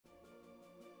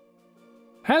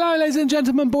Hello ladies and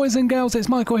gentlemen, boys and girls, it's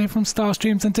Michael here from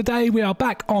StarrStreams, and today we are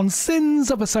back on Sins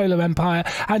of a Solar Empire,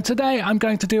 and today I'm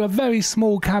going to do a very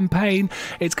small campaign.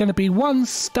 It's going to be 1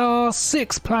 star,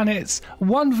 6 planets,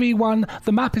 1v1.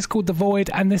 The map is called The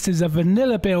Void, and this is a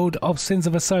vanilla build of Sins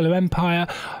of a Solar Empire.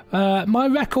 My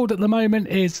record at the moment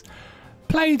is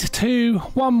played 2,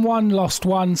 won 1, lost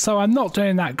 1, so I'm not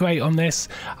doing that great on this.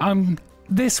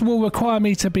 This will require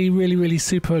me to be really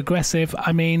super aggressive.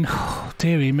 I mean, oh,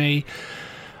 dearie me.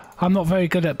 I'm not very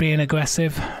good at being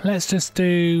aggressive. Let's just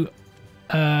do,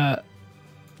 yeah,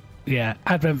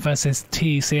 Advent versus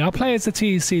TEC. I'll play as the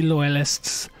TEC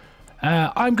loyalists.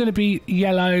 I'm going to be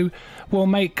yellow. We'll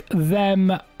make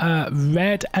them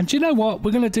red. And do you know what? We're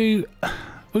going to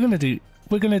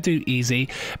do easy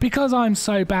because I'm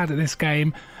so bad at this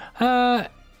game, and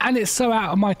it's so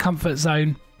out of my comfort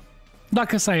zone.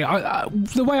 Like I say,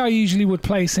 the way I usually would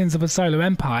play Sins of a Solar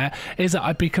Empire is that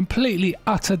I'd be completely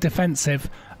utter defensive.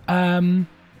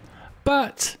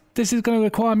 But this is going to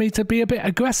require me to be a bit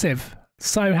aggressive.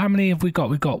 So how many have we got?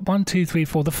 We've got 1, 2, 3,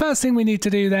 4. The first thing we need to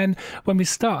do then, when we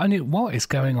start, what is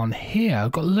going on here?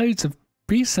 I've got loads of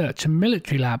research and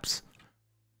military labs.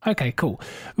 Okay, cool.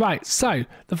 Right, so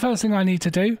the first thing I need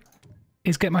to do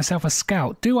is get myself a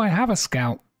scout. Do I have a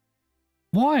scout?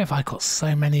 Why have I got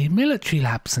so many military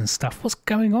labs and stuff? What's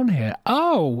going on here?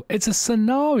 Oh, it's a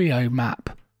scenario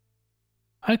map.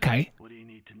 Okay.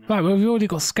 Right, well, we've already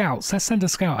got scouts. Let's send a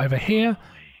scout over here.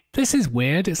 This is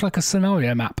weird. It's like a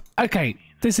scenario map. Okay,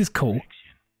 this is cool.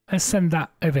 Let's send that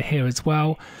over here as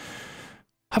well.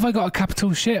 Have I got a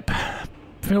capital ship?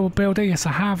 Builder? Yes,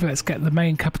 I have. Let's get the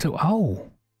main capital. Oh.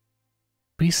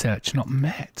 Research not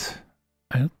met.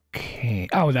 Okay.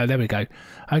 Oh, no, there we go.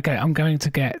 Okay, I'm going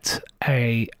to get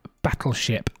a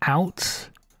battleship out.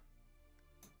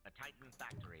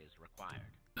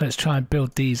 Let's try and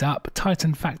build these up.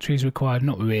 Titan factories required,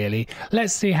 not really.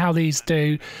 Let's see how these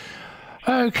do.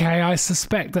 Okay, I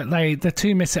suspect that the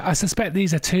two missing. I suspect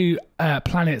these are 2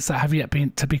 planets that have yet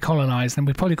to be colonized, and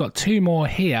we've probably got 2 more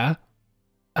here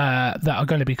that are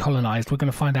going to be colonized. We're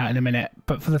going to find out in a minute.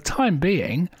 But for the time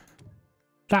being,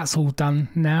 that's all done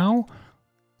now.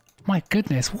 My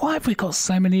goodness, why have we got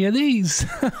so many of these?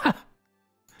 I'm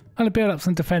going to build up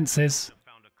some defenses.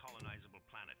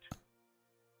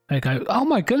 There you go. Oh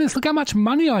my goodness, look how much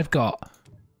money I've got.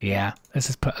 Yeah, let's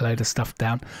just put a load of stuff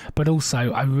down. But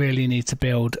also, I really need to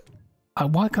build...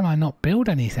 why can I not build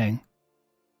anything?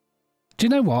 Do you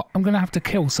know what? I'm going to have to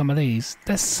kill some of these.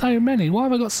 There's so many. Why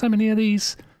have I got so many of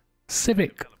these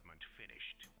civic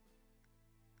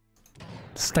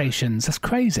stations? That's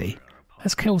crazy.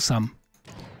 Let's kill some.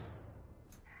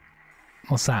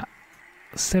 What's that?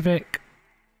 Civic,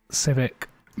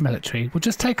 military. We'll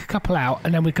just take a couple out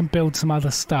and then we can build some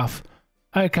other stuff.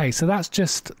 Okay, so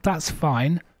that's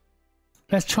fine.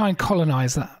 Let's try and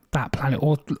colonize that planet,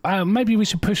 or maybe we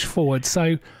should push forward.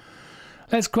 So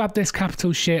let's grab this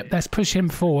capital ship. Let's push him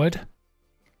forward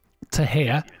to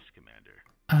here.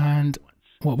 And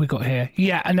what we got here?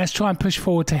 Yeah, and let's try and push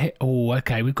forward to hit. Oh,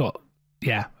 okay, we've got,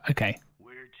 yeah, okay.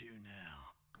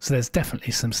 So there's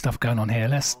definitely some stuff going on here.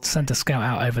 Let's send a scout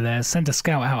out over there. Send a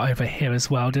scout out over here as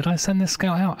well. Did I send this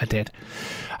scout out? I did.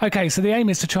 Okay, so the aim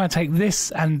is to try and take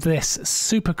this and this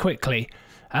super quickly.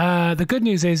 The good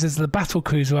news is the battle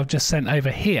cruiser I've just sent over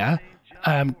here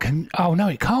can... Oh, no,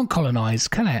 it can't colonize,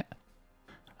 can it?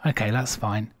 Okay, that's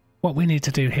fine. What we need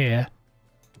to do here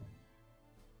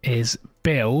is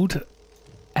build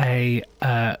a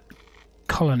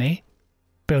colony.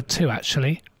 Build 2,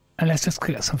 actually. And let's just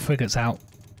get some frigates out.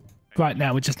 Right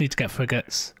now, we just need to get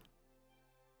frigates.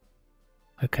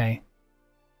 Okay.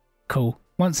 Cool.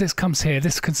 Once this comes here,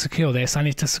 this can secure this. I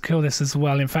need to secure this as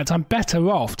well. In fact, I'm better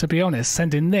off, to be honest,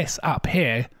 sending this up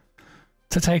here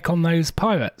to take on those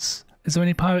pirates. Is there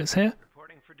any pirates here?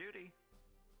 Reporting for duty.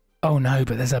 Oh, no,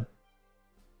 but there's a...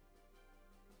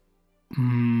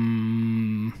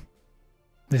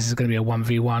 This is going to be a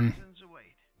 1v1.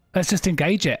 Let's just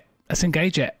engage it. Let's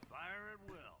engage it.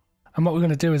 And what we're going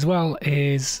to do as well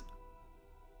is...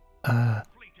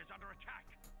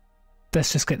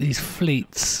 let's just get these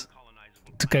fleets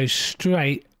to go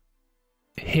straight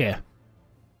here.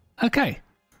 Okay,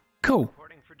 cool.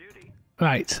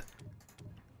 Right.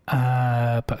 Put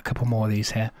a couple more of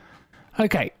these here.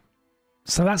 Okay,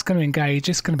 so that's going to engage.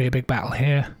 It's going to be a big battle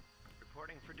here.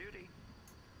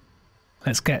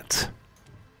 Let's get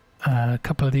a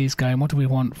couple of these going. What do we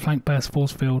want? Flank burst,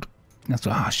 force field. That's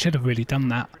what, I should have really done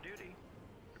that.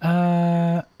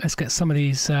 Let's get some of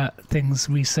these things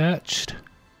researched.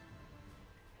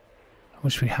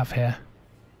 Which we have here.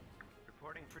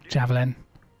 Javelin.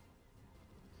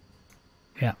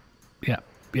 Yep. Yep.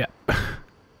 Yep.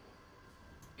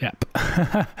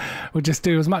 We'll just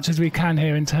do as much as we can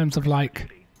here in terms of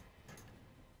like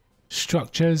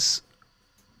structures.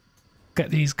 Get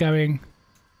these going.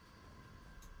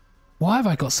 Why have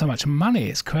I got so much money?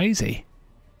 It's crazy.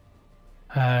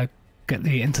 Get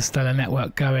the interstellar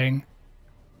network going.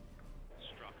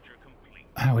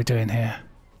 How are we doing here?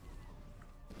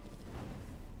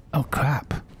 Oh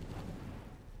crap.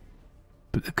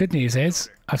 But the good news is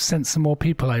I've sent some more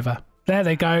people over. There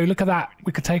they go. Look at that.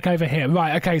 We could take over here.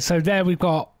 Right. Okay. So there we've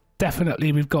got,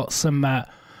 definitely we've got some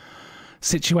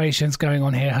situations going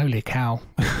on here. Holy cow.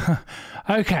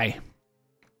 Okay.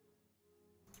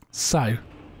 So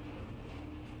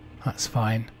that's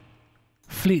fine.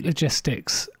 Fleet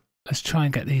logistics. Let's try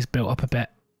and get these built up a bit.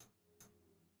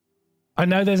 I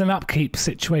know there's an upkeep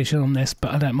situation on this,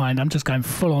 but I don't mind. I'm just going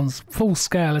full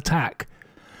scale attack.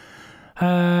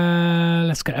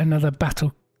 Let's get another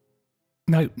battle.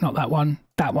 No, not that one.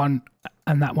 That one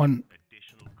and that one.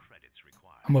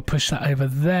 And we'll push that over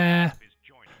there.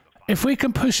 If we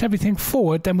can push everything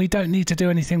forward, then we don't need to do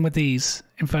anything with these.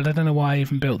 In fact, I don't know why I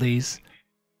even built these.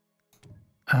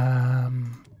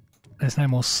 There's no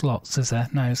more slots, is there?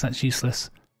 No, that's useless.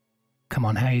 Come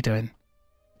on, how are you doing?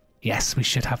 Yes, we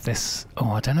should have this.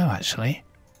 Oh, I don't know, actually.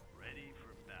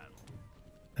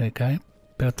 There you go.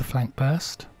 Build the flank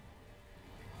burst.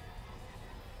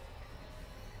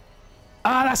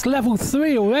 Ah, that's level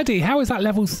 3 already. How is that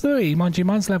level 3? Mind you,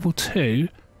 mine's level 2.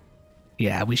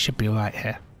 Yeah, we should be right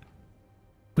here.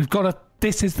 We've got a...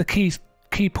 This is the key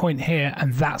point here,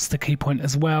 and that's the key point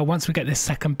as well. Once we get this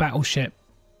second battleship...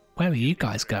 Where are you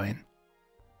guys going?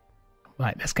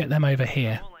 Right, let's get them over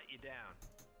here.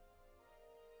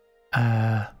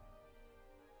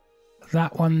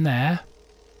 That one there.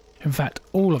 In fact,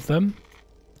 all of them.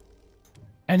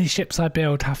 Any ships I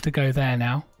build have to go there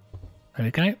now. There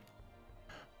we go.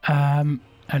 And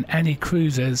any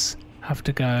cruisers have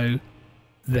to go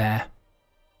there.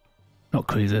 Not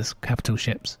cruisers, capital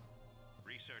ships.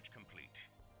 Research complete.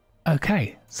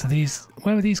 Okay, so these...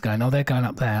 Where are these going? Oh, they're going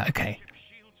up there. Okay.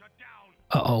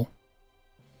 Uh-oh.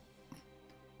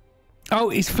 Oh,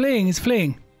 he's fleeing, he's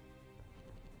fleeing.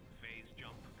 Phase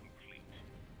jump complete.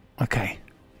 Okay.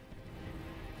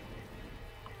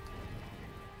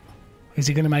 Is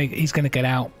he going to make... He's going to get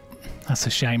out. That's a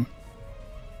shame.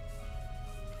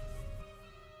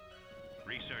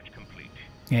 Research complete.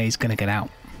 Yeah, he's going to get out.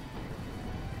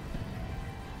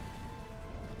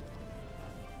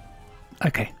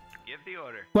 Okay. Give the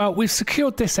order. Well, we've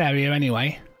secured this area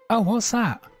anyway. Oh, what's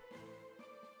that?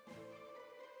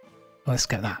 Let's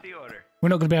get that. We're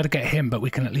not going to be able to get him, but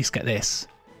we can at least get this.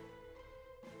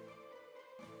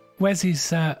 Where's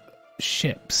these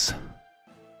ships?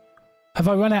 Have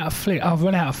I run out of fleet? I've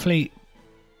run out of fleet.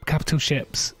 Capital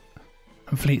ships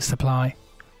and fleet supply.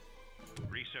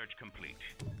 Research complete.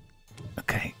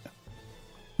 Okay.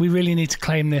 We really need to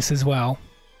claim this as well.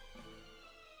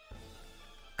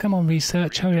 Come on,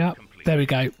 research, hurry up. There we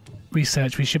go.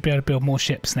 Research, we should be able to build more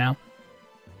ships now.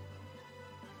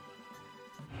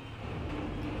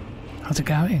 How's it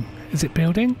going? Is it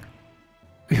building?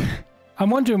 I'm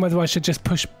wondering whether I should just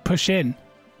push in.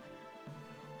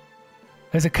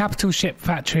 There's a capital ship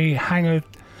factory hangar.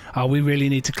 Oh, we really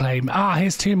need to claim. Ah,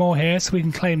 here's 2 more here, so we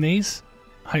can claim these.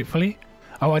 Hopefully.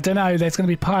 Oh, I don't know. There's going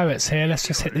to be pirates here. Let's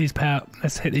just hit these.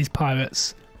 Let's hit these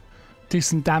pirates. Do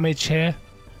some damage here.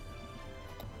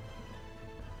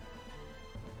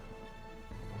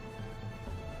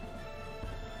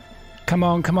 Come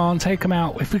on, take them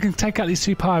out. If we can take out these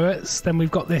 2 pirates, then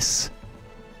we've got this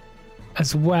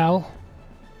as well.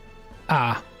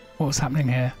 Ah, what's happening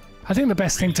here? I think the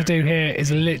best thing to do here is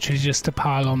literally just to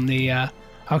pile on the... I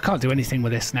can't do anything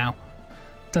with this now.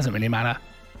 Doesn't really matter.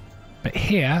 But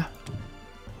here...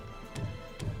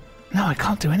 No, I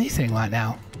can't do anything right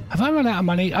now. Have I run out of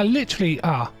money? I literally...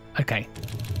 Ah, okay.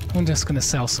 I'm just going to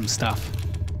sell some stuff.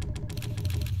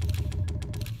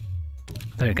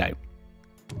 There we go.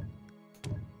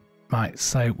 Right,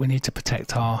 so we need to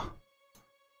protect our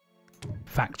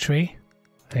factory.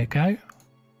 There you go.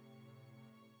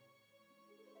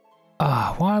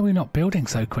 Ah, why are we not building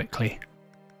so quickly?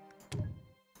 There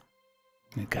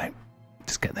you go.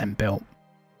 Just get them built.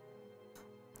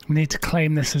 We need to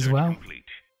claim this as well.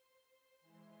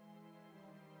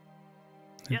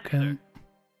 Okay.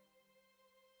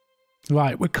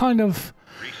 Right, we're kind of...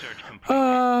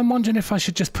 I'm wondering if I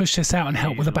should just push this out and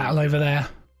help with the battle over there.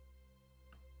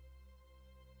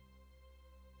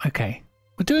 Okay,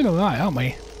 we're doing all right, aren't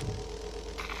we?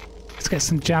 Let's get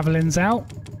some javelins out.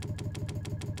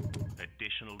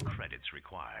 Additional credits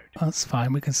required. That's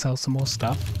fine. We can sell some more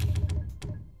stuff.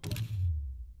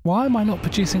 Why am I not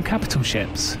producing capital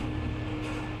ships?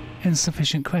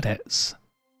 Insufficient credits.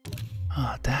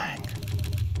 Oh, dang.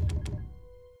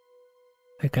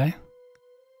 Okay.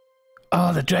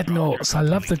 Oh, the dreadnoughts. I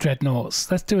love the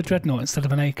dreadnoughts. Let's do a dreadnought instead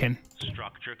of an Aiken.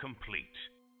 Structure complete.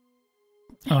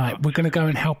 All right, we're going to go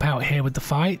and help out here with the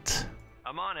fight.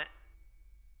 I'm on it.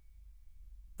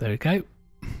 There we go.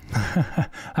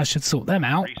 I should sort them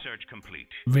out. Research complete.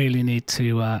 Really need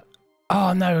to...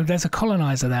 Oh, no, there's a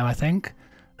colonizer there, I think.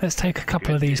 Let's take a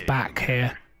couple of these back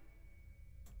here.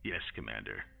 Yes,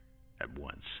 Commander. At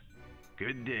once.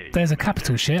 Good day. There's a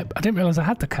capital ship. I didn't realise I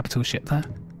had the capital ship there.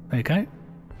 There you go.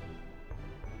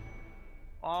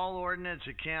 All ordnance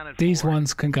accounted for. These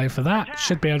ones can go for that.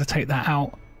 Should be able to take that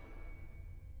out.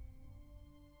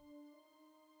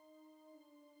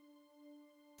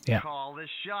 Yeah. Call the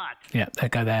shot. Yeah, they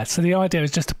go there. So the idea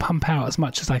is just to pump out as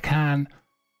much as I can.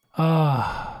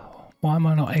 Ah, why am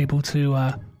I not able to...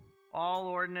 All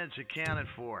ordnance accounted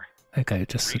for. Okay,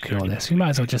 just secure this. You might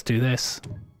as well just do this.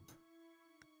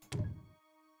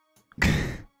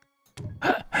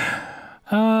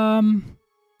 Oh,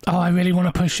 I really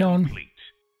want to push on.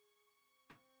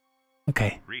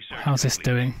 Okay, how's this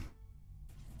doing?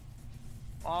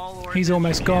 He's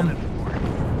almost gone.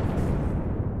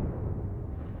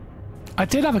 I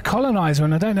did have a colonizer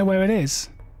and I don't know where it is.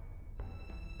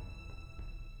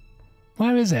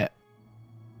 Where is it?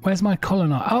 Where's my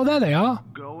colonizer? Oh, there they are.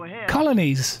 Go ahead.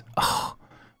 Colonies. Oh.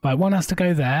 Right, one has to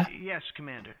go there. Yes,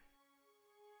 Commander.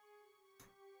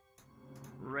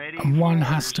 Ready. And one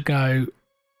has to go...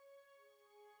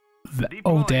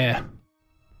 Oh dear.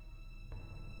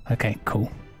 Okay, cool.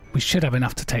 We should have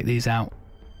enough to take these out.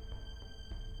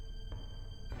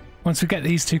 Once we get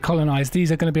these two colonized,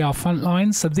 these are going to be our front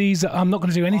lines. So these, I'm not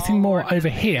going to do anything more over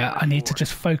here. I need to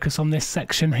just focus on this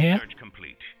section here.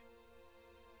 Complete.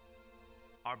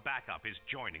 Our backup is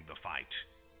joining the fight.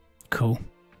 Cool.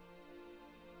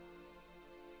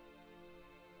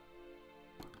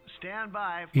 Stand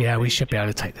by. Yeah, we should be able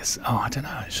to take this. Oh, I don't know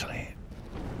actually.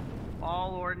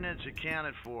 All ordnance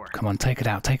accounted for. Come on, take it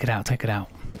out, take it out, take it out.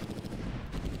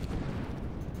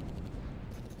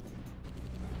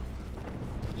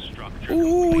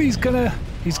 Ooh, he's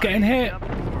getting hit.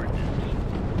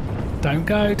 Don't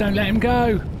go, don't let him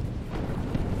go.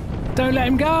 Don't let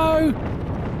him go.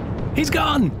 He's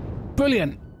gone.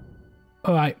 Brilliant.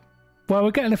 All right. Well,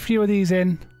 we're getting a few of these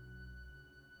in.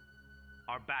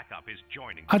 Our backup is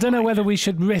joining. I don't know whether we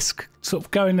should risk sort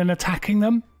of going and attacking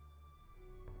them.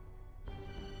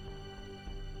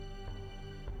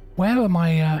 Where are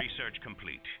my... Research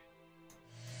complete.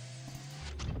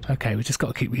 Okay, we just got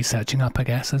to keep researching up, I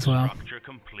guess, as well. Structure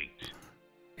complete.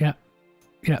 Yep.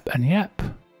 Yep, and yep.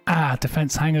 Ah,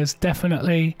 defense hangars,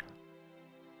 definitely.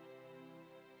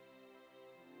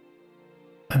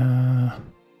 Oh,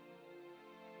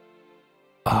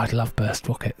 I'd love burst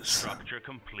rockets. Structure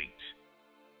complete.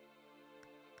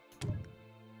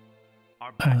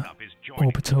 Our backup is joining.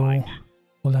 Orbital.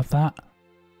 We'll have that.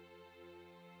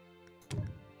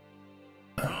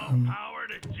 Power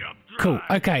to jump drive. Cool.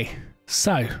 Okay.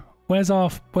 So, where's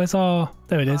our?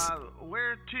 There it is.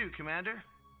 Where to, Commander?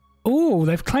 Oh,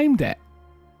 they've claimed it.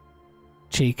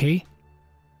 Cheeky.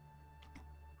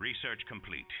 Research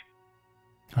complete.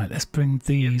 Right, let's bring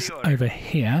these over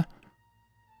here.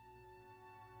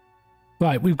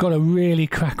 Right, we've got to really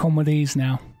crack on with these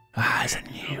now. Ah, it's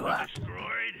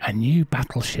a new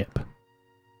battleship.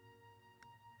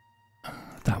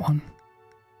 That one.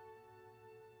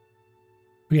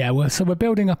 Yeah, so we're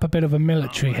building up a bit of a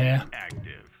military here.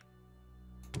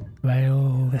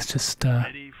 Rail, let's just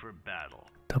Ready for battle.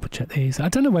 double check these. I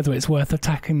don't know whether it's worth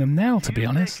attacking them now, to be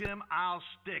honest. Stick 'em, I'll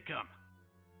stick 'em.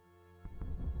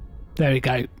 There we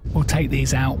go. We'll take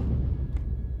these out.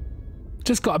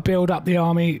 Just got to build up the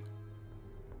army.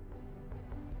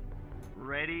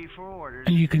 Ready for orders.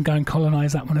 And you can go and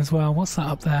colonize that one as well. What's that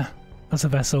up there? That's a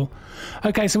vessel.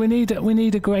 Okay, so we need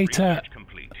a greater...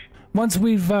 Once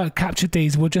we've captured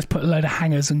these, we'll just put a load of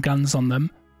hangars and guns on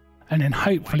them, and then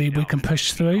hopefully we can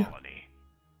push through.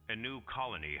 A new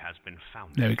colony has been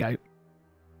founded. There we go.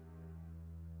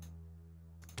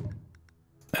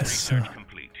 Let's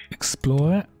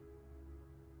explore it.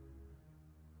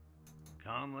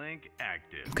 Comlink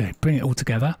active. Okay, bring it all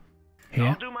together. Here.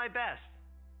 I'll do my best.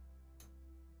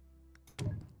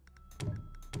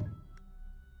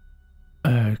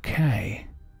 Okay.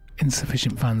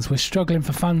 Insufficient funds. We're struggling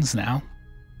for funds now.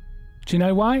 Do you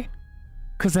know why?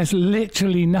 Because there's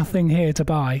literally nothing here to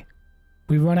buy.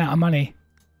 We run out of money.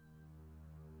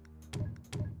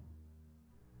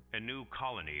 A new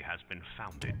colony has been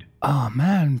founded. Oh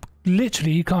man,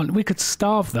 literally you can't... We could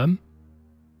starve them.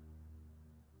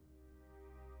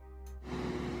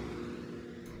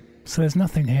 So there's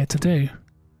nothing here to do.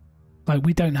 Like,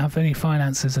 we don't have any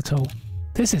finances at all.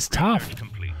 This is tough.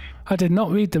 Complete. I did not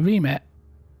read the remit.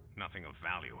 Nothing of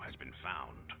value has been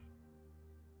found.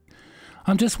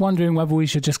 I'm just wondering whether we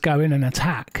should just go in and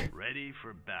attack. Ready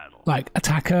for battle. Like,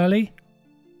 attack early?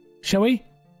 Shall we?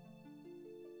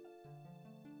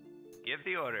 Give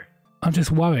the order. I'm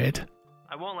just worried.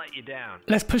 I won't let you down.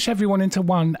 Let's push everyone into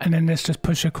one and then let's just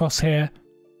push across here.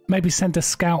 Maybe send a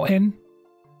scout in.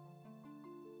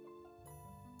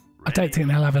 I don't think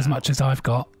they'll have as much as I've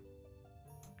got.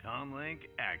 Comlink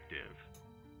active.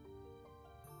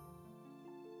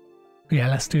 Yeah,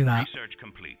 let's do that. Research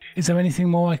complete. Is there anything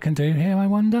more I can do here, I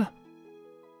wonder?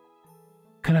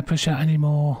 Can I push out any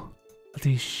more of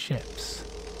these ships?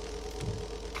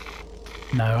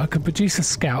 No, I could produce a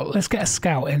scout. Let's get a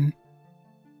scout in.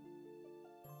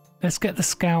 Let's get the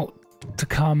scout to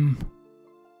come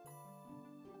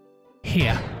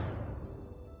here.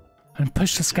 And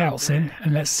push the scouts in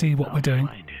and let's see what we're doing.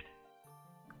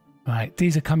 Right,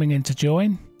 these are coming in to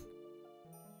join.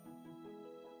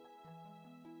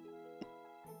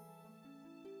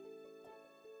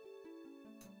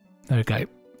 There we go.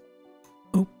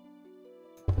 Oop.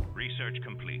 Research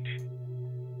complete.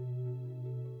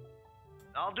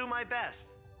 I'll do my best.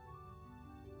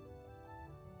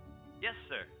 Yes,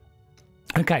 sir.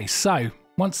 Okay, so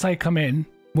once they come in,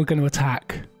 we're going to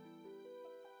attack.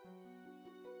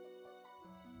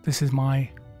 This is my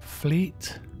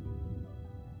fleet.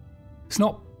 It's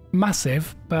not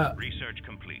massive, but research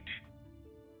complete.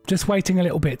 Just waiting a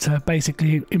little bit to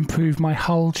basically improve my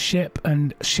hull ship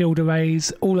and shield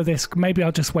arrays. All of this, maybe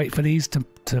I'll just wait for these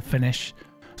to finish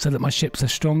so that my ships are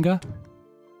stronger.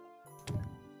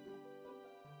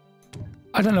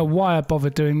 I don't know why I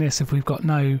bothered doing this if we've got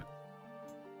no...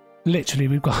 Literally,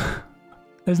 we've got...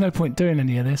 There's no point doing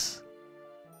any of this.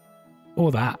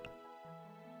 Or that.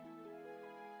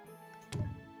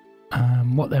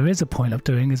 What there is a point of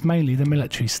doing is mainly the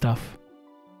military stuff.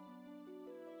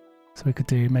 So we could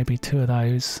do maybe 2 of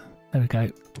those. There we go.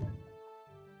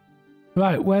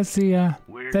 Right, where's the...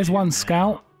 there's one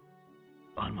scout.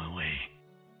 On my way.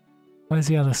 Where's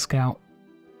the other scout?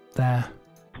 There.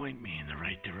 Point me in the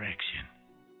right direction.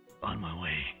 On my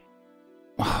way.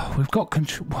 Oh, we've got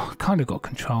control. Well, kind of got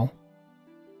control.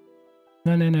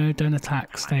 No, no, no, don't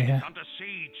attack. Stay here. Under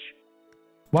siege.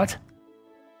 What?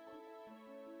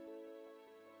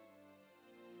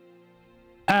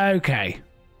 Okay.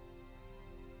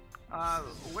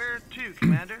 Where to,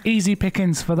 Commander? Easy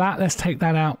pickings for that. Let's take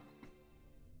that out.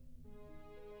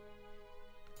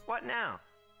 What now?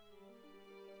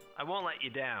 I won't let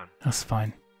you down. That's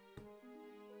fine.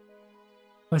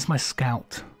 Where's my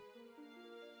scout?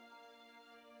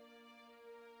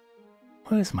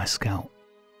 Where's my scout?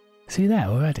 Is he there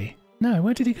already? No,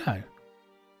 where did he go?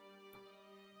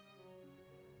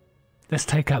 Let's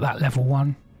take out that level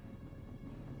 1.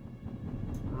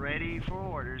 Ready for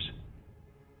orders.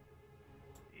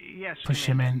 Yes, Push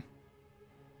him in.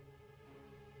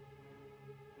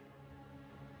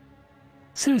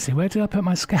 Seriously, where did I put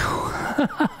my scout?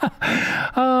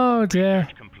 Oh dear.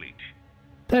 Complete.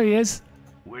 There he is.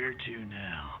 Where to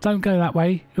now? Don't go that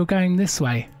way. You're going this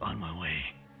way. On my way.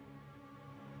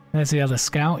 There's the other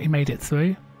scout. He made it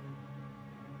through.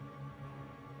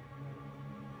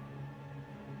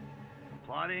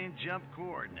 Plotting jump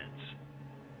coordinates.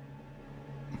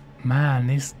 Man,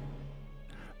 these...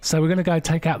 So we're going to go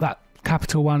take out that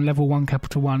capital 1, level 1,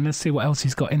 capital 1. Let's see what else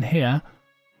he's got in here.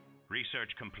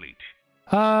 Research complete.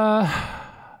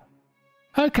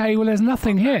 Okay, well there's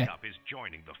nothing here. Backup is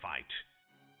joining the fight.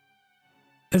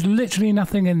 There's literally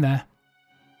nothing in there.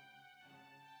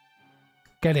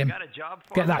 Get him. Got a job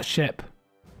for Get that ship.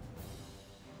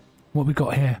 What we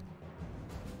got here?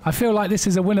 I feel like this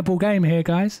is a winnable game here,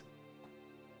 guys.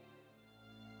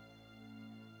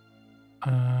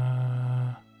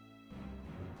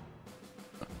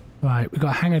 Right, we've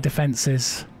got hangar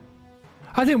defences.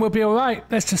 I think we'll be alright.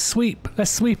 Let's just sweep. Let's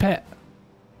sweep it.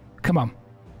 Come on.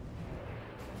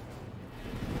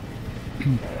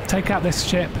 Take out this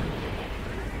ship.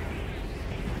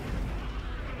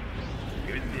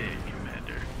 Good day,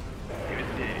 Commander.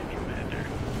 Good day, Commander.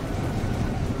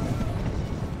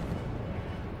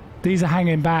 These are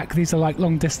hanging back. These are like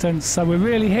long distance. So we're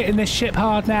really hitting this ship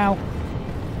hard now.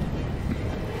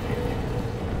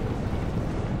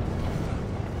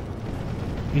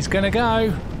 He's gonna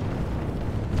go.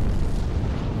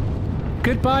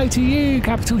 Goodbye to you,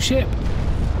 capital ship.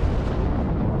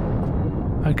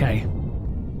 Okay.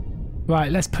 Right,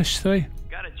 let's push through.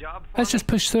 Got a job for Let's me? just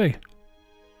push through.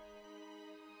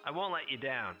 I won't let you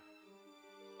down.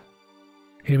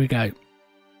 Here we go.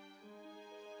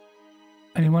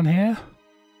 Anyone here?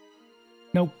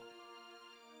 Nope.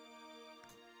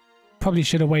 Probably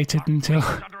should have waited until...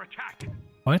 Under attack.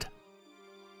 What?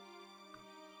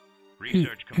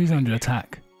 Who's under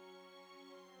attack?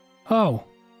 Oh.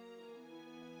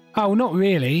 Oh, not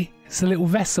really. It's a little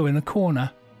vessel in the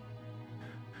corner.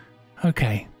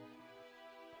 Okay.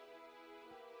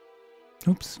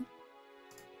 Oops.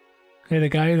 Here they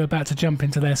go. They're about to jump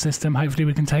into their system. Hopefully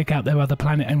we can take out their other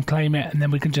planet and claim it, and then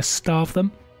we can just starve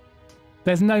them.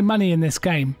 There's no money in this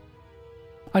game.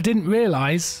 I didn't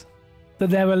realise that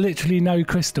there are literally no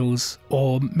crystals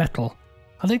or metal.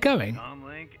 Are they going?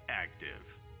 Comlink active.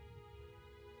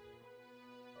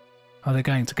 Are they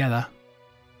going together?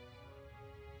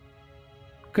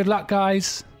 Good luck,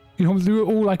 guys. You will do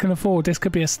all I can afford. This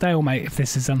could be a stalemate if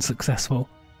this is unsuccessful.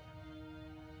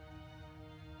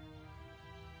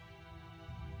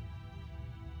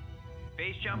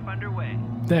 Base jump underway.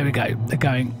 There we go. They're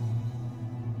going.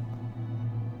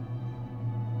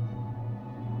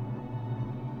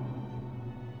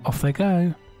 Off they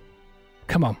go.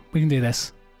 Come on, we can do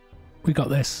this. We got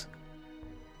this.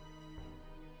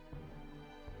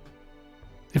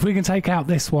 If we can take out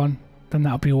this one, then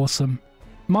that'll be awesome.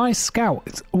 My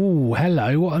scout. Oh,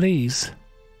 hello. What are these?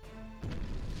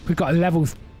 We've got a level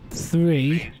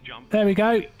 3. There we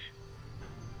go. Need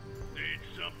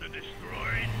something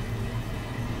destroyed.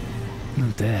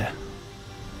 Oh dear.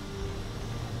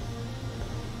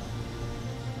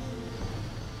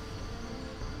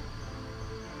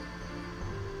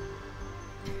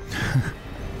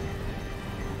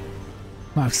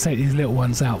 Might have to take these little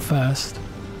ones out first.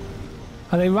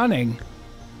 Are they running?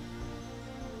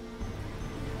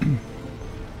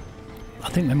 I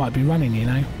think they might be running, you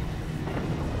know.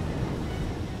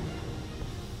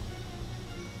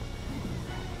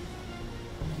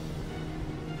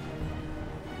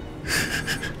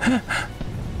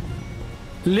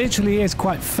 Literally is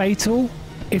quite fatal.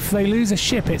 If they lose a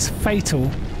ship, it's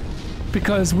fatal.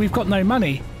 Because we've got no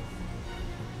money.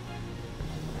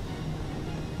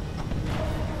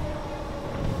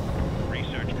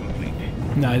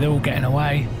 No, they're all getting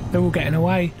away. They're all getting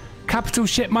away. Capital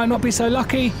ship might not be so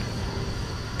lucky.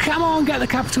 Come on, get the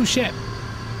capital ship.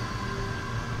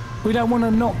 We don't want to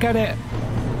not get it.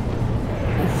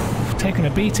 Oof, taking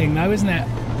a beating though, isn't it?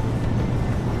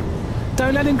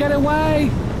 Don't let him get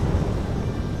away.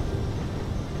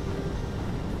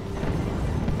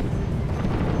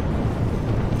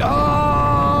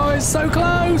 Oh, it's so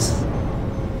close.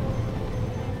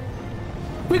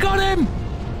 We got him.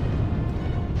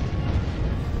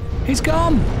 He's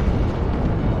gone!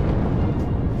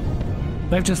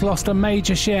 They've just lost a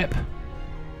major ship.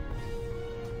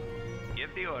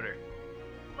 Give the order.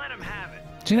 Let him have it.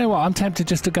 Do you know what? I'm tempted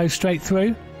just to go straight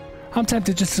through. I'm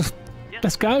tempted just to... Yes.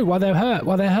 Let's go while they're hurt.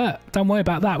 While they're hurt. Don't worry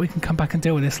about that. We can come back and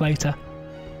deal with this later.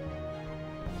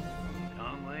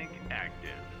 Comlink active.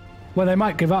 Well, they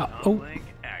might give up. Comlink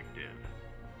active.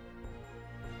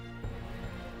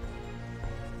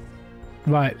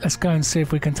 Right, let's go and see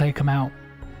if we can take them out.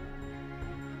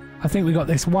 I think we got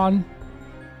this one.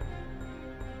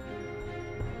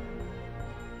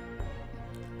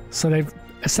 So they've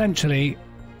essentially...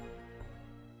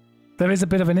 There is a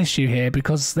bit of an issue here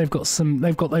because they've got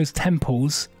those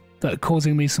temples that are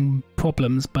causing me some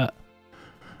problems, but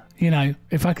you know,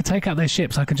 if I could take out their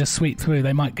ships I could just sweep through.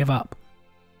 They might give up.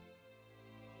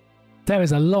 There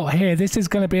is a lot here. This is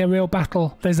going to be a real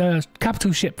battle. There's a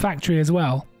capital ship factory as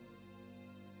well.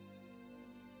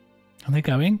 Are they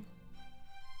going?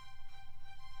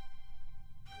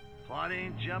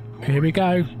 Jump Here we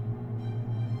go.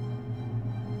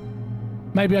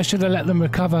 Maybe I should have let them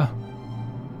recover.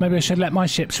 Maybe I should let my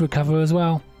ships recover as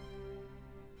well.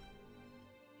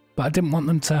 But I didn't want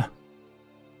them to.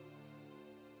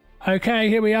 Okay,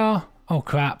 here we are. Oh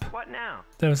crap. What now?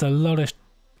 There was a lot of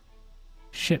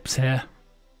ships here.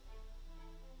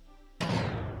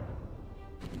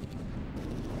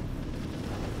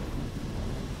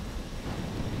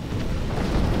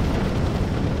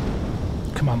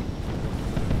 Come on.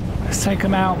 Let's take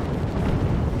them out.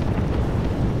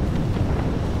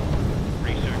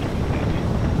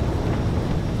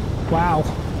 Wow.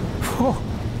 Whew.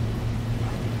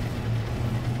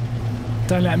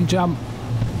 Don't let them jump.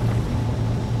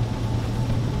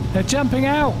 They're jumping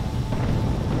out. You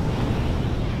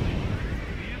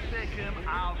stick him,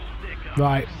 I'll stick him.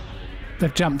 Right.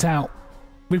 They've jumped out.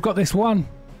 We've got this one.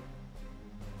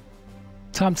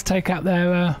 Time to take out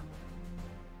their...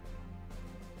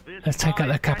 Let's take out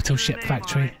their capital ship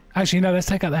factory. Actually, no, let's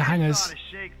take out their hangars.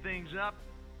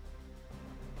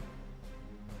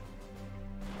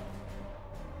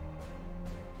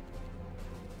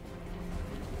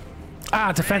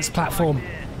 Ah, defense platform.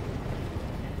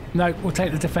 No, we'll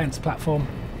take the defense platform.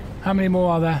 How many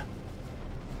more are there?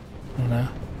 Oh, no.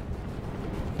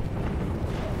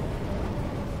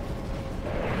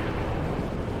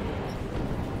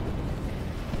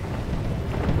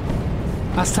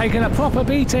 That's taken a proper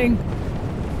beating.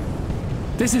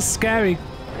 This is scary.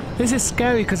 This is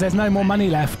scary because there's no more money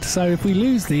left. So if we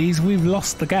lose these, we've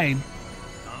lost the game.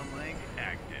 Comlink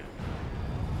active.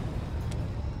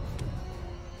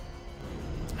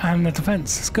 And the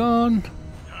defense is gone.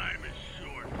 Time is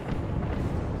short.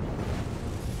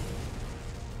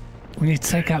 We need to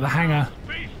take out the hangar.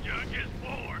 Space junk is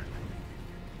born.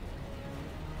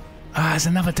 Ah, there's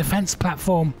another defense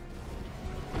platform.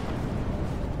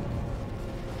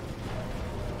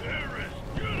 They're as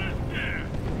good as dead.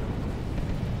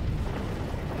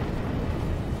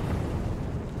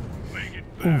 Make it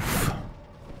back. Oof.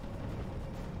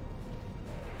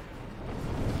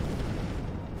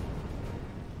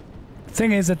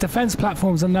 Thing is, the defense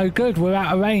platforms are no good. We're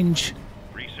out of range.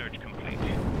 Research complete.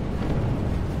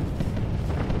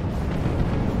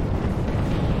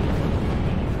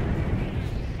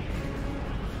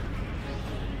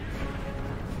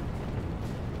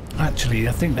 Actually,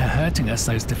 I think they're hurting us,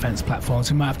 those defense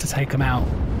platforms. We might have to take them out.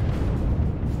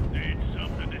 Need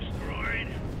something destroyed.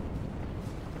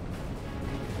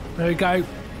 There we go.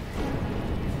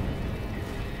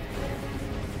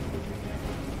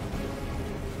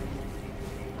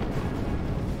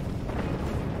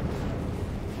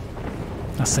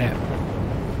 That's it.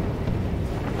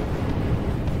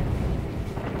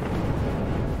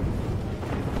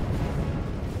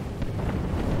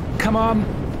 Come on.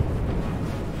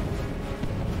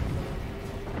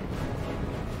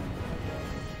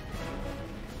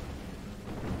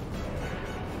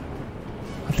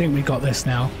 I think we got this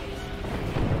now.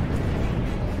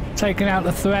 Taking out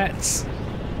the threats.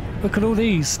 Look at all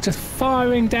these, just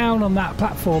firing down on that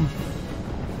platform.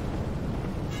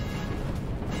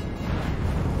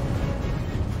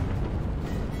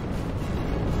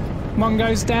 One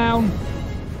goes down.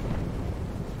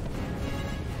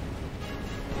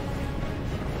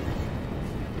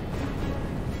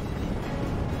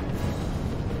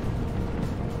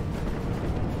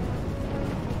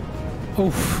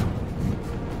 Oof.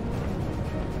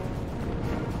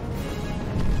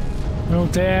 Oh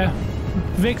dear.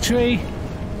 Victory.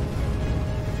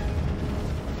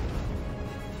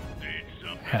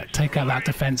 Yeah, take out that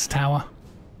defense tower.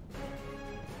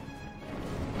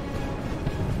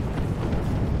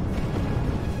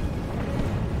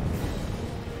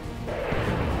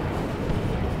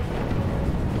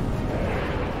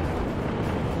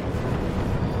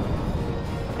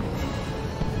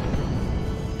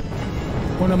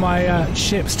 One of my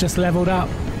ships just leveled up.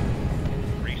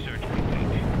 Research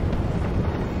complete.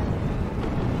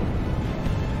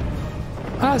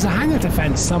 Oh, there's a hangar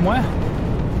defense somewhere.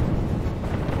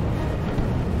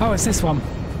 Oh, it's this one.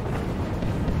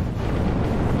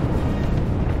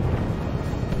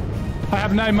 I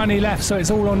have no money left, so it's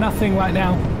all or nothing right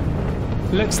now.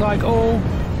 Looks like all.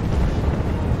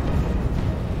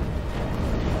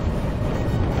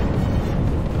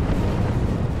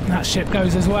 That ship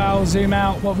goes as well. Zoom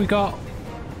out. What have we got?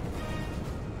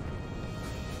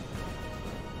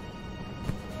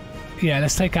 Yeah,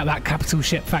 let's take out that capital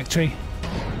ship factory.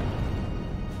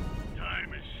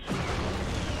 Time is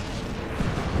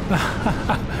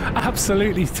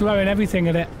Absolutely throwing everything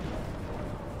at it.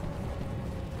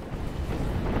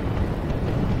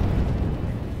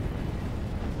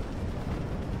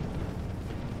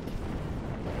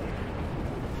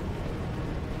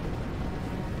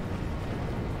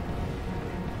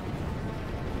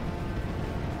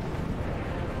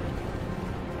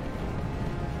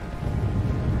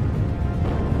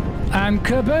 And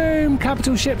kaboom!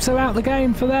 Capital ships are out the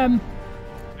game for them.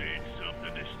 need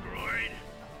something destroyed.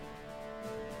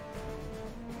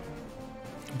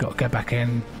 Got to go back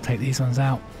in, take these ones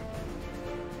out.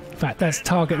 In fact, let's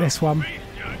target this one. Space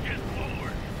junk is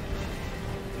born.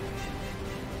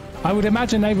 I would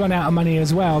imagine they run out of money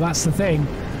as well, that's the thing.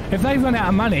 If they run out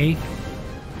of money,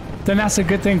 then that's a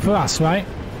good thing for us, right?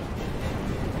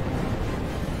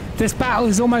 This battle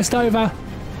is almost over.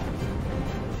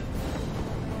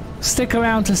 Stick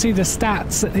around to see the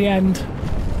stats at the end.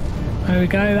 There we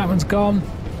go, that one's gone.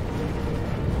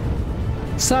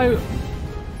 So,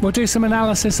 we'll do some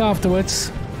analysis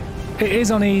afterwards. It is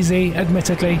on easy,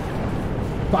 admittedly.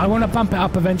 But I want to bump it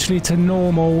up eventually to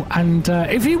normal. And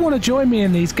if you want to join me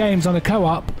in these games on a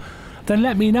co-op, then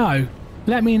let me know.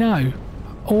 Let me know.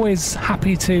 Always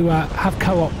happy to have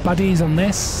co-op buddies on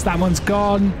this. That one's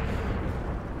gone.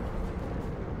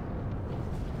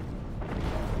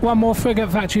 One more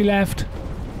frigate factory left.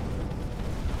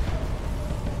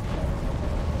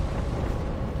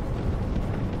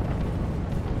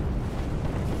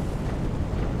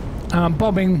 And I'm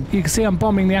bombing. You can see I'm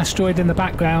bombing the asteroid in the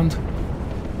background.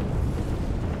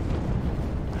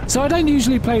 So I don't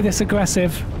usually play this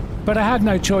aggressive, but I had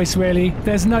no choice really.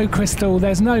 There's no crystal,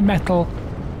 there's no metal.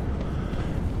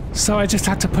 So I just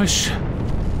had to push.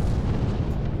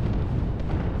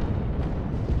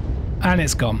 And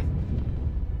it's gone.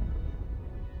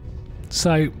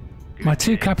 So my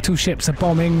two capital ships are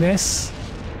bombing this.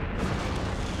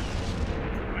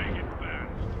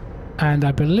 And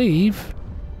I believe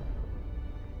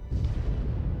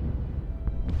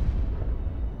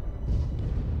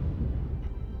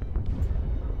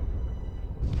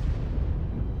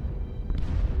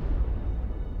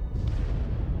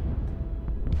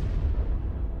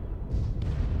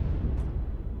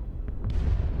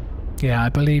I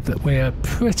believe that we're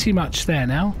pretty much there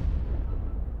now.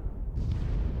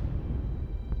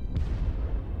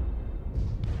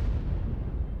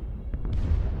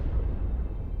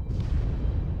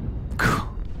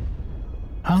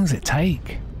 How long does it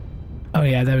take? Oh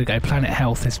yeah, there we go. Planet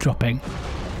health is dropping.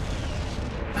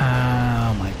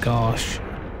 Oh my gosh.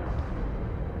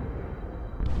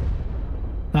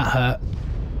 That hurt.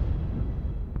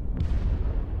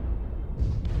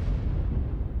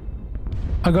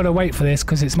 I gotta wait for this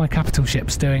because it's my capital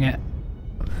ships doing it.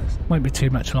 Won't be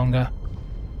too much longer.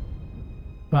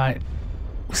 Right.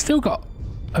 We've still got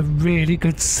a really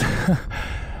good...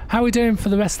 How are we doing for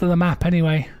the rest of the map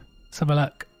anyway? Let's have a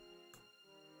look.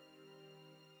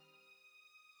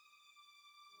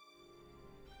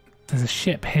 There's a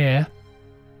ship here.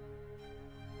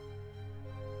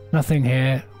 Nothing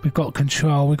here. We've got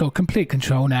control. We've got complete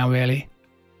control now, really.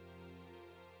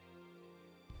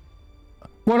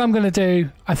 What I'm going to do,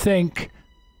 I think,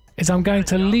 is I'm going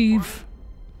to leave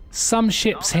some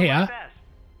ships here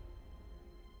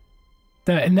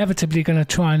that are inevitably going to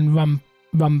try and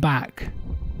run back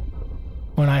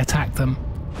when I attack them.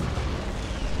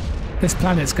 This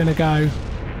planet's going to go...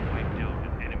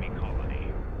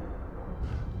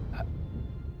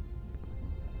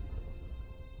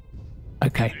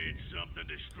 Okay.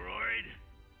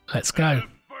 Let's go.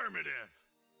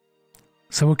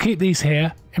 So we'll keep these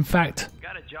here. In fact,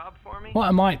 what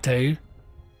I might do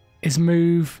is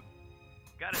move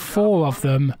 4 of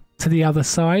them to the other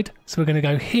side. So we're going to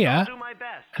go here,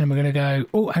 and then we're going to go...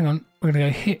 Oh, hang on. We're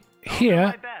going to go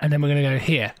here, and then we're going to go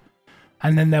here.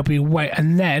 And then they'll be...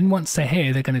 And then, once they're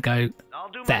here, they're going to go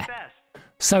there.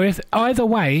 So if either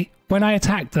way, when I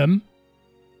attack them...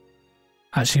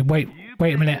 Actually, wait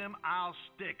a minute.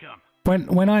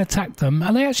 When I attack them,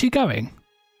 are they actually going?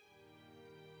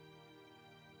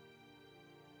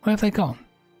 Where have they gone?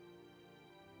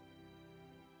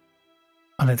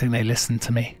 I don't think they listened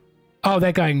to me. Oh,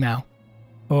 they're going now.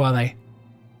 Or are they?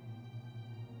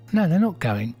 No, they're not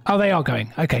going. Oh, they are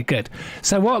going. Okay, good.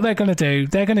 So what they're going to do,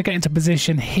 they're going to get into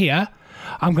position here.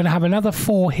 I'm going to have another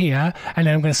 4 here, and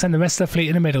then I'm going to send the rest of the fleet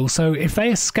in the middle. So if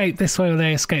they escape this way or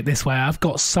they escape this way, I've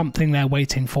got something there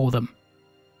waiting for them.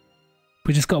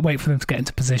 We just got to wait for them to get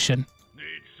into position.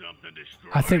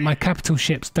 I think my capital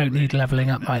ships don't need leveling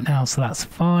up right now, so that's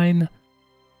fine.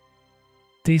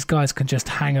 These guys can just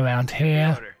hang around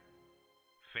here.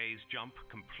 Phase jump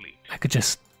complete. I could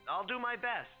just I'll do my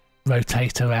best.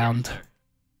 Rotate around.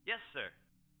 Yes, sir.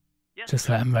 Yes, just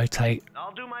sir. let them rotate.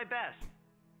 I'll do my best.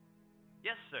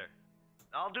 Yes, sir.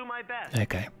 I'll do my best.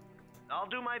 Okay. I'll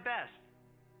do my best.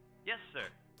 Yes, sir.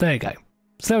 There you go.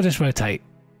 So they'll just rotate.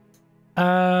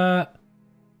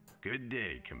 Good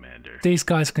day, Commander. These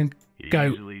guys can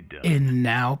go in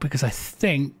now because I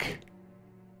think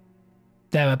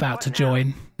they're about to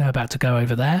join. They're about to go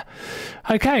over there.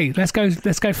 Okay, let's go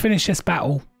finish this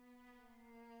battle.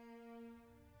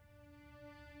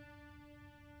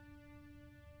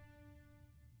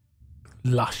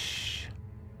 Lush.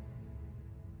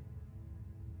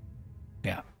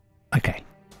 Yeah. Okay.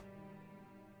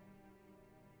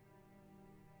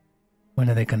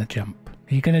 When are they going to jump?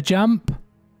 Are you going to jump?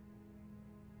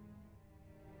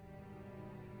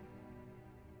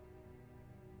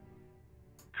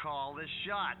 Call the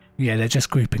shot. Yeah, they're just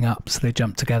grouping up, so they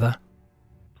jump together.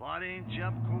 Plotting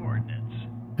jump coordinates.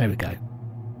 There we go.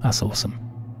 That's awesome.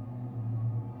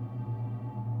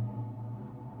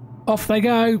 Off they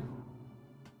go.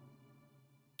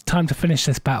 Time to finish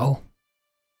this battle.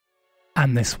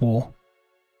 And this war.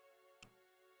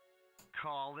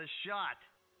 Call the shot.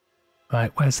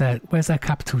 Right, where's their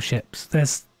capital ships?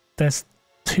 There's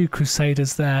 2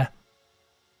 Crusaders there.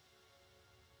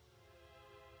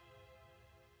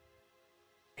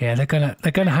 Yeah, they're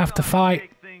gonna have to fight.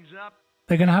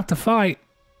 They're gonna have to fight.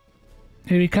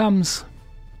 Here he comes.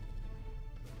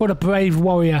 What a brave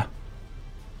warrior.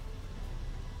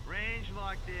 Range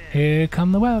locked in. Here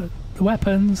come the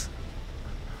weapons.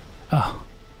 Oh.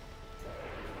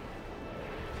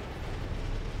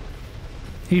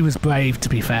 He was brave, to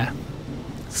be fair.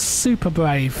 Super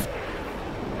brave.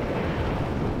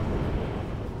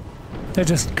 They're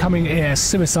just coming here,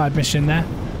 suicide mission there.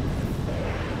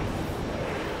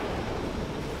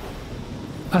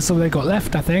 That's all they got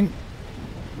left, I think.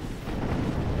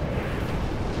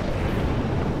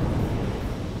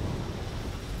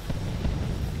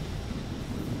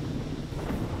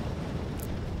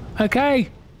 Okay.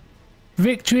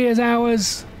 Victory is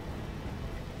ours.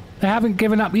 They haven't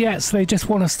given up yet, so they just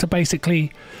want us to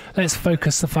basically... Let's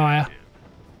focus the fire.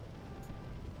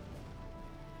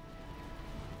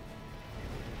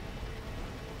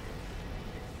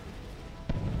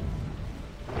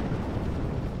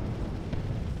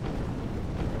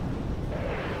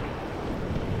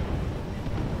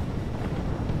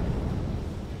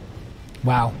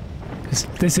 Wow.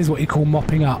 This is what you call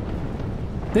mopping up.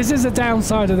 This is the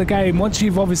downside of the game. Once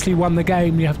you've obviously won the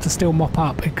game, you have to still mop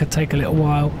up. It could take a little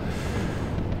while.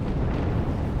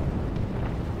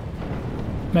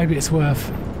 Maybe it's worth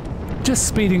just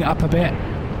speeding it up a bit.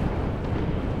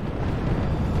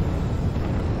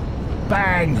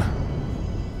 Bang!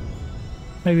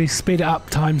 Maybe speed it up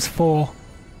 ×4.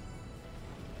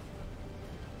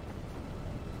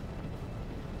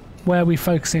 Where are we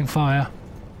focusing fire?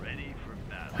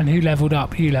 And who leveled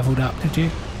up? You leveled up, did you?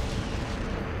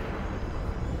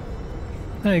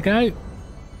 There you go.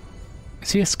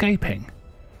 Is he escaping?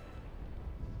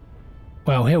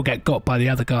 Well, he'll get got by the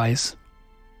other guys.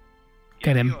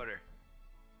 Get him.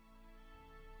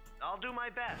 I'll do my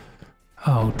best.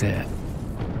 Oh dear.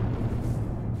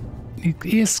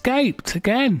 He escaped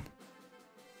again.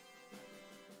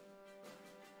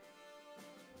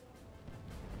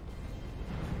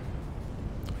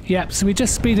 Yep, so we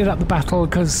just speeded up the battle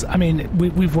because, I mean,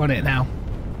 we've won it now.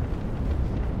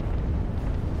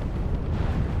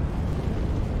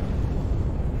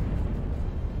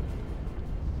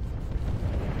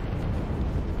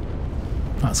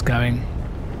 That's going.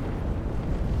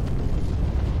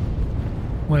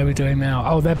 Where are we doing now?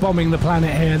 Oh, they're bombing the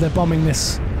planet here. They're bombing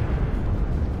this.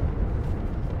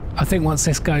 I think once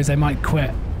this goes, they might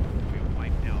quit.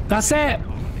 That's it!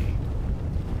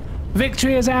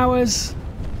 Victory is ours!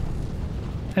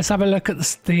 Let's have a look at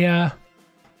the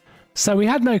so we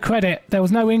had no credit. There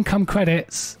was no income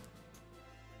credits.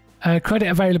 Credit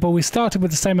available. We started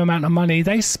with the same amount of money.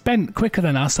 They spent quicker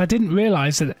than us. I didn't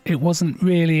realise that it wasn't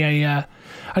really a...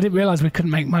 I didn't realise we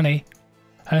couldn't make money.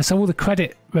 So all the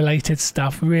credit related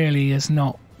stuff really is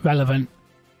not relevant.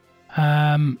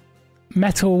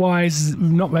 Metal wise,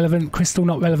 not relevant. Crystal,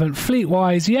 not relevant. Fleet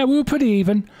wise, yeah, we were pretty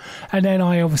even. And then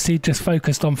I obviously just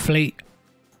focused on fleet.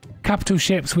 Capital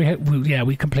ships,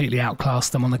 we completely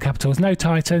outclassed them on the capitals. No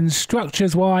Titans.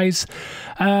 Structures wise,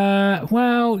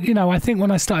 well, you know, I think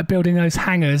when I started building those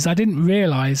hangars, I didn't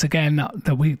realise again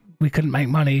that we couldn't make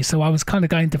money, so I was kind of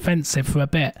going defensive for a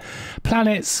bit.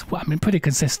 Planets, well, I mean, pretty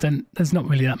consistent. There's not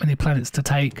really that many planets to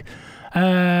take.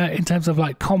 In terms of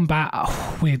like combat,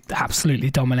 we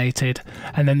absolutely dominated.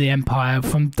 And then the Empire,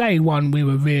 from day one, we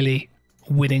were really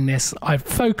winning this. I've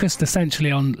focused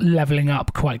essentially on leveling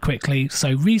up quite quickly,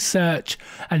 so research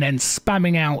and then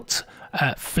spamming out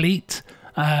fleet.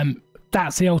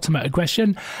 That's the ultimate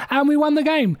aggression, and we won the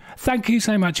game. Thank you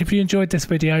so much. If you enjoyed this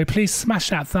video, please smash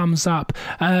that thumbs up.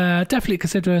 Definitely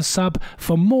consider a sub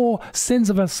for more Sins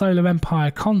of a Solar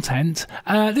Empire content.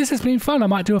 This has been fun. I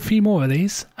might do a few more of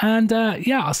these, and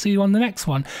yeah, I'll see you on the next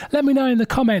one. Let me know in the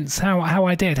comments how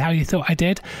I did, how you thought I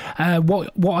did,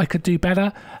 what I could do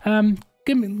better.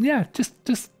 Give me, yeah,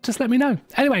 just let me know.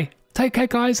 Anyway, take care,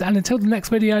 guys, and until the next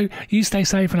video, you stay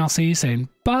safe, and I'll see you soon.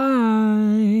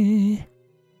 Bye.